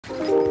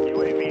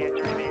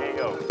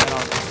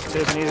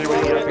There's an easier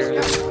way to get up here.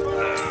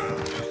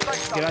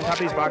 Just get on top of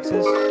these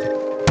boxes.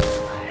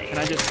 Can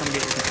I just come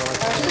get your controller?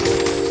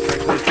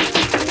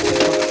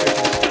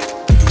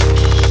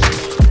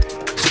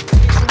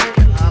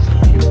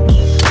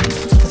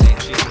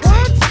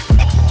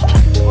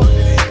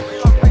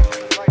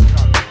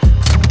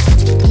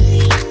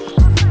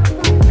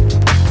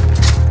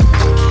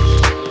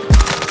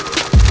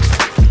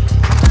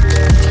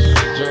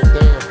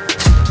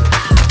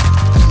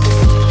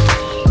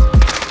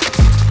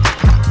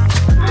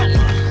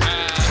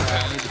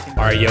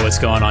 Alright, yo, what's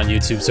going on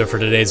YouTube? So for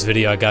today's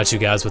video, I got you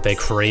guys with a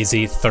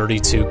crazy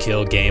 32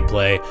 kill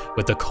gameplay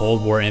with the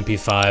Cold War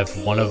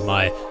MP5, one of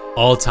my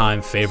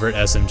all-time favorite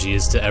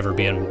SMGs to ever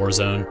be in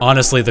Warzone.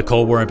 Honestly, the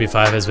Cold War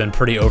MP5 has been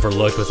pretty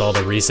overlooked with all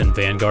the recent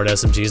Vanguard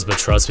SMGs, but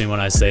trust me when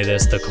I say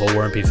this, the Cold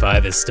War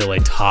MP5 is still a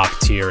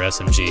top-tier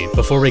SMG.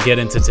 Before we get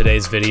into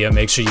today's video,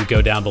 make sure you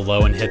go down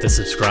below and hit the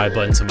subscribe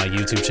button to my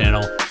YouTube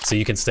channel so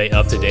you can stay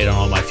up to date on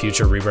all my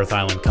future Rebirth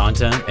Island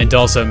content. And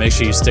also, make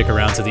sure you stick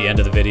around to the end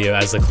of the video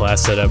as the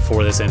class setup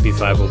for this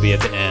MP5 will be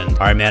at the end.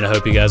 Alright man, I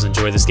hope you guys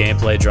enjoy this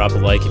gameplay. Drop a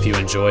like if you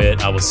enjoy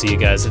it. I will see you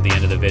guys at the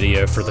end of the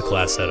video for the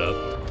class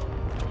setup.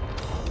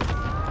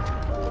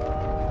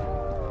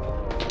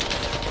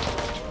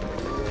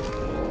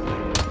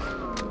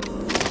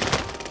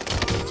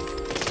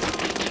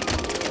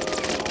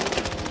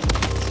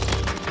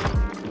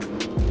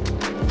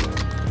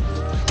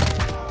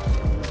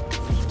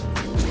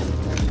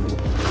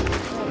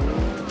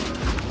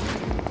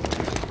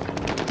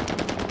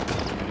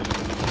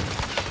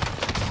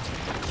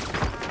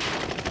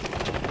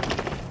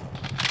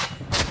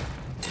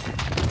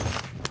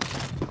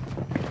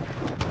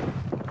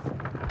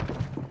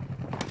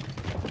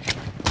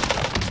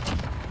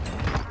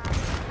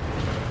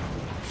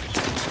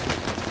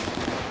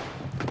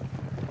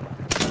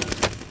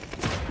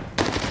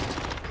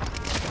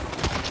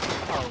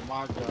 Oh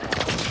my god.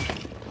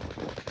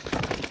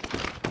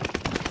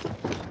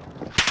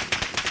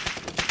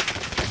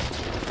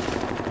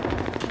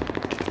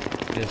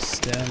 Give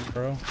stem,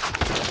 bro.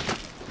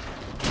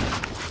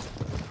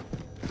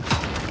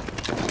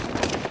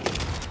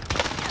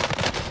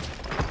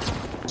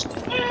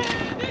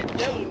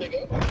 Yellow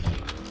nigga.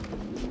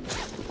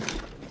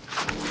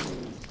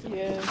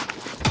 Yeah.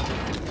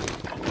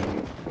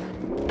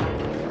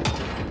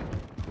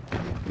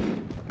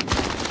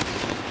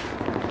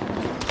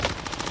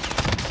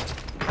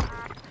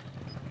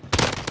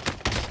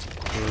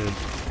 Dude,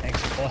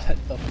 thanks. What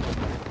the fuck?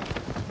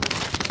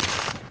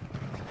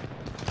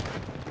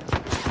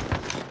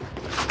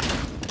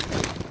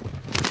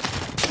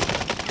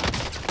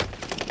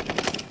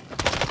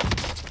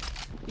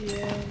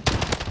 Yeah.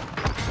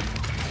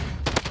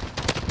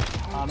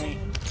 Honey.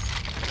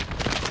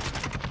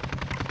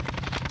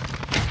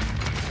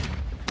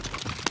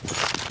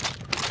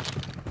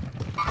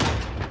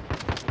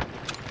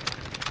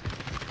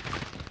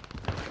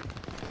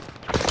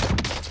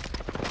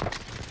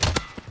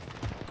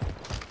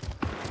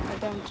 I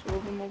downed two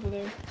of them over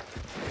there.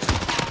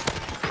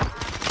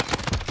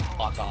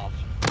 Fuck off.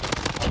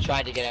 I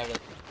tried to get out of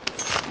it.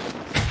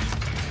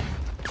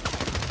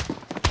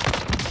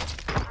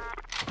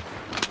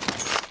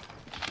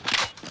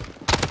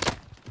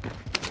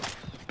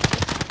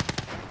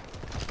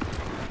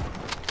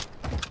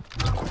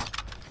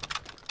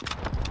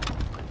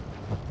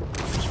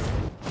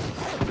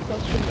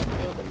 Close from the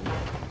building.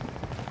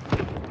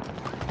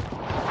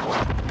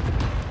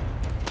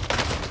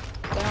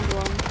 Downed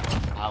one.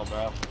 Ow,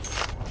 bro.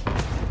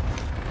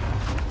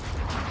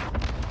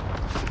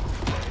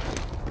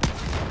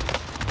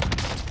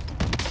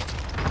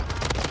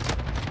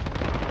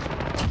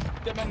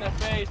 Hit him in the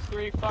face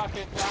 3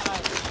 fucking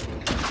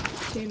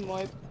times. Team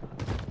wipe.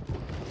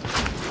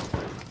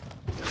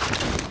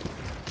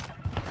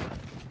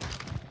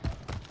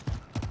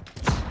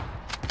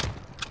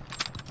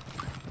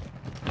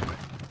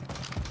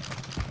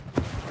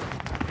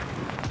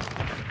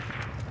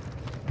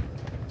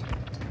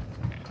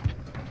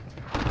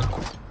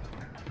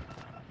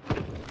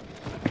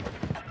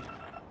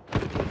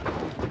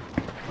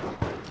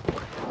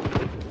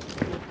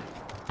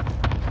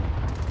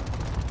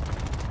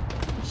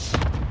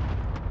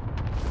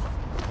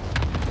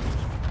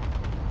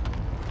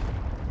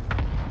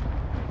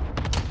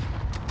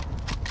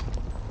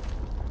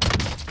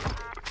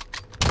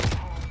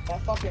 That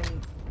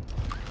fucking.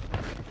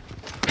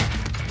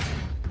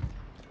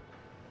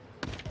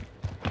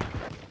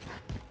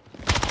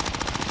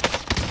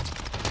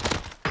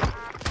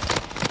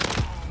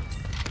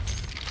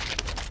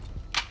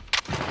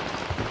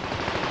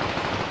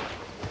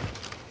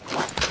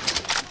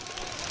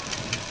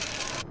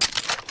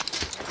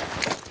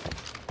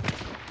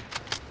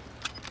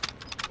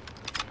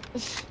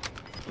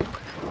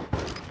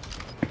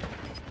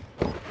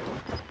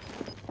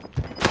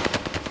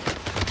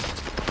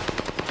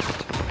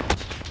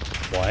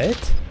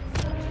 What?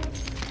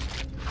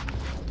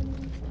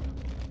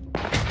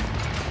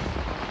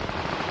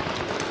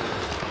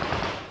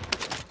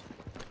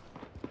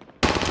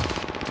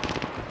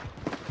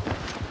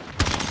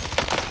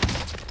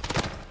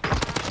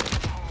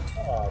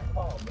 Oh,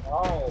 come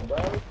on. bro.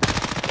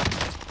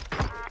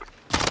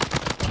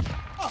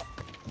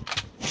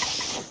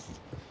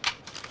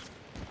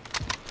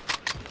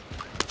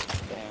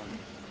 Damn.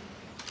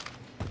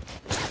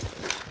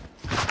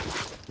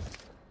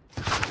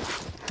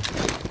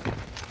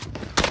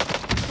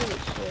 Holy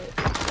shit.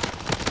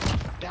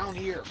 Down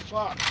here,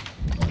 fuck.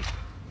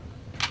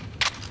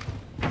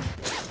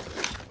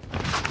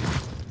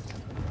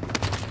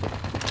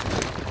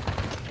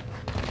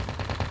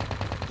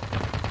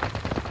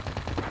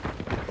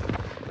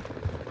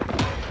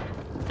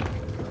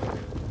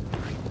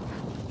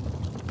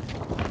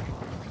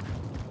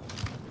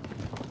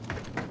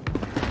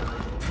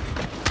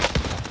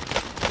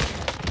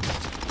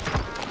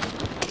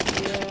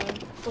 Yeah.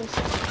 Close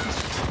enough.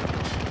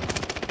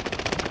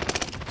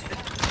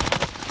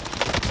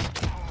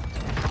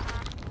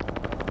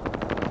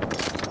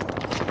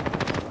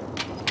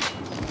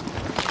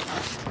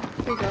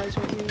 Hey guys,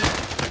 right here.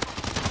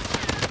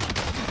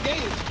 Gay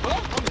as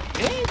fuck. I'm a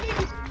gay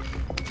nigga.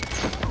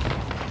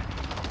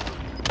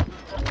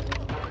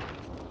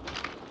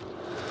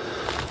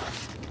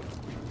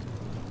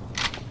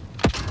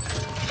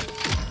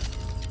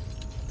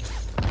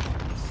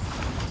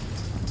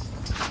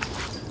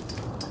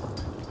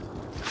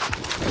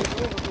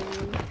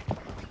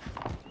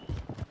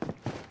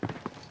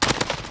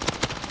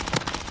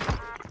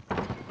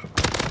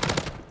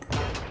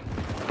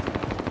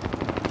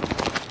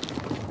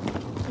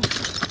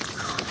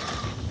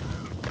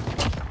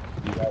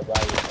 You guys out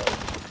here,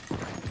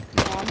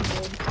 Yeah, I'm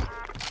good.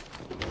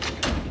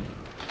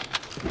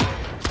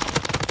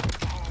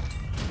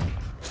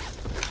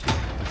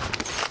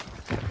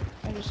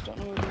 I just don't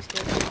know where these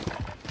guys are.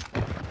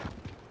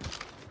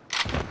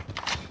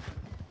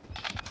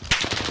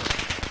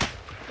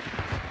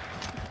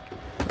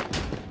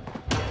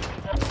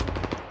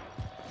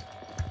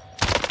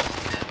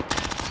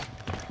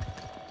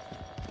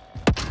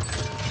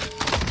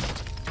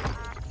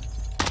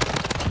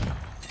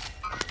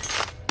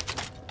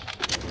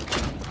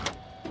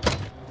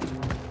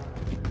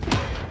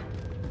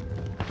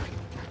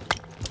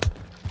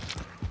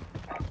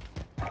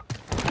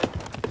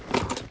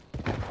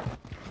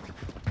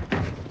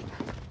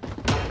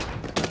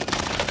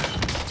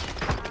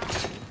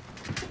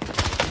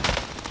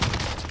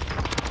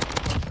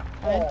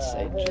 I'd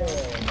say jump.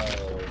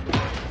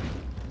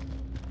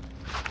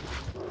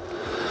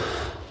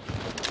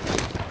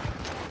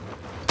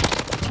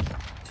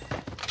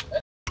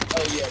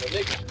 Oh yeah, the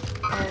nigga.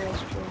 Oh,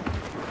 that's true.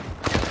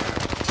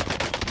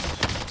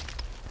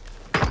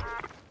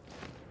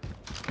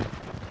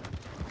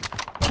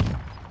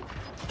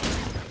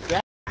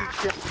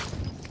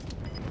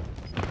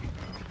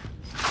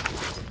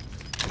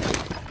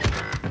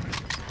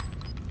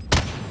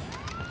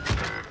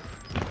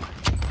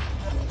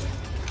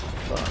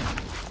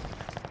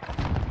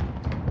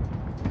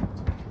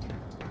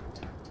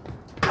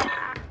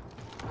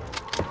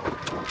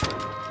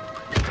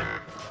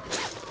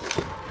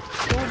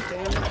 God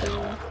damn it,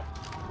 dude.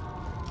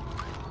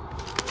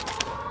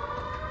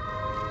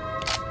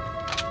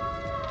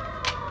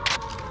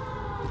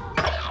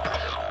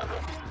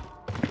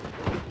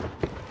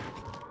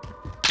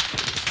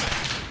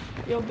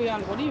 Yo,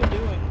 Beyond, what are you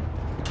doing?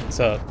 What's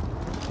up?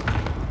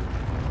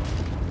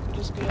 You're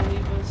just gonna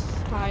leave us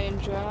high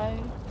and dry?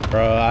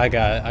 Bro, I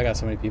got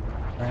so many people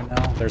right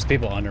now. There's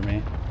people under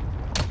me.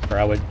 Or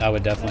I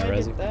would definitely I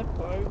res get you. that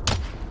part.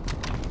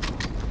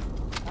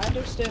 I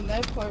understand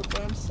that part,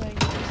 but I'm saying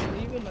you're just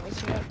leaving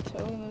us. You're not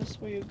telling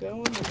us where you're going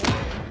or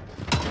nothing.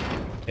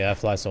 Yeah, I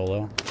fly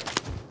solo.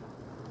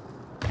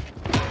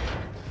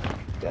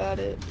 Got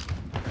it.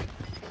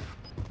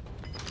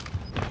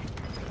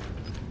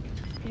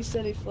 He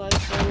said he flies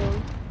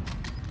solo.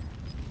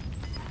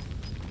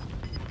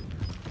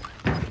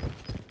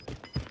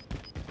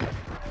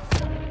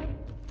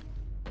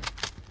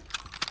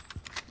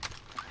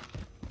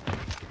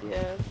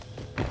 Yeah.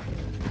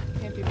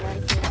 Can't be mad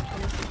if you have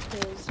 26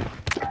 kills.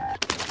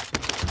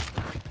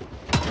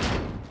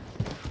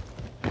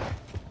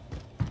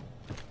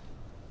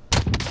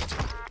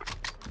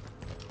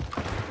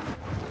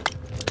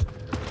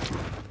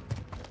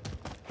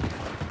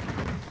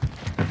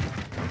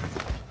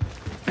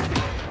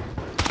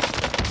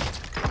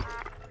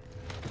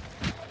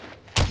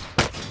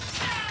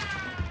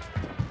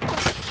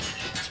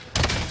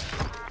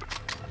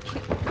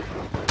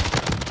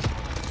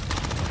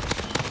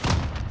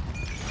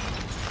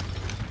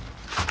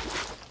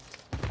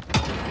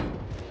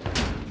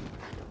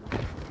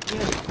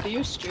 Yeah, do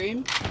you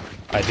stream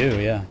I do,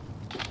 yeah.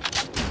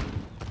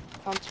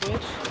 on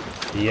Twitch?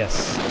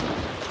 Yes.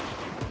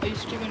 Are you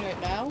streaming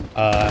right now?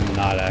 I'm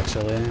not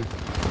actually.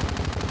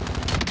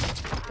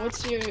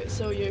 What's your,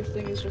 so your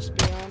thing is just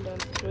Beyond on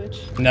Twitch?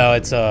 No,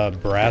 it's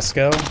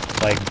Brasco,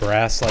 like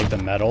brass like the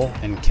metal,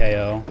 and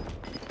KO.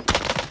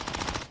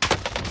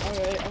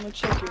 Alright, I'm gonna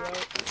check you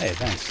out. Hey,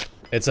 thanks.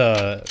 It's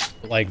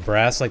like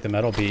brass like the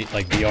metal, beat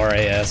like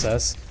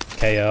BRASS,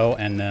 KO,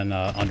 and then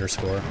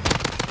underscore.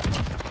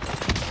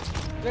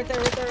 Right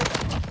there, right there, right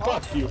there.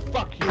 Fuck you,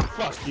 fuck you,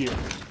 fuck you.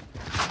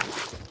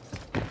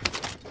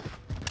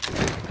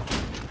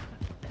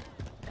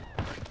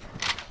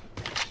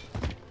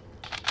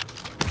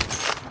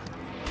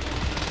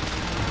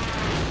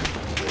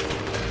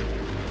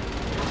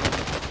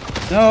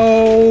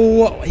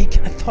 No! I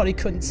thought he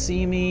couldn't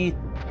see me.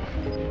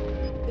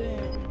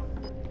 Damn.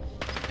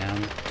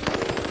 Damn.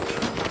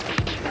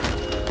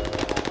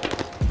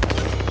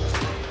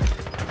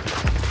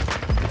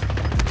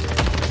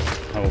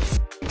 Oh,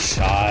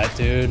 shot,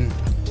 dude.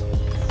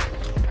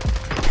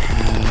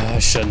 I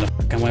shouldn't have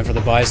fucking went for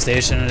the buy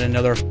station and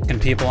another fucking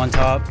people on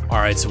top.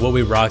 Alright, so what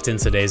we rocked in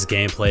today's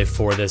gameplay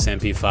for this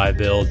MP5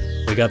 build,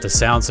 we got the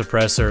sound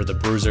suppressor, the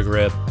bruiser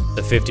grip,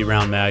 the 50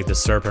 round mag, the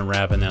serpent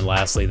wrap, and then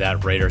lastly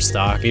that Raider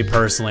stock. Me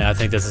personally, I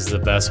think this is the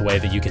best way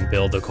that you can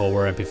build the Cold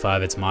War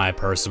MP5. It's my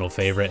personal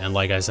favorite, and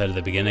like I said at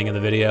the beginning of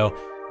the video,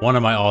 one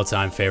of my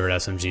all-time favorite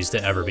SMGs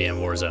to ever be in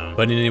Warzone.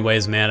 But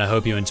anyways, man, I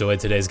hope you enjoyed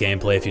today's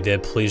gameplay. If you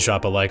did, please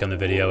drop a like on the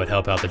video. It'd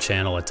help out the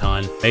channel a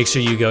ton. Make sure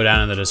you go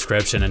down in the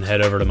description and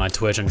head over to my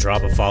Twitch and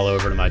drop a follow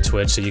over to my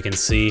Twitch so you can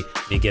see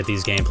me get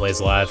these gameplays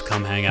live.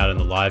 Come hang out in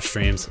the live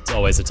streams. It's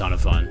always a ton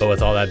of fun. But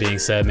with all that being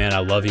said, man, I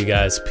love you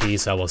guys.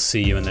 Peace. I will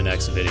see you in the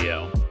next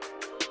video.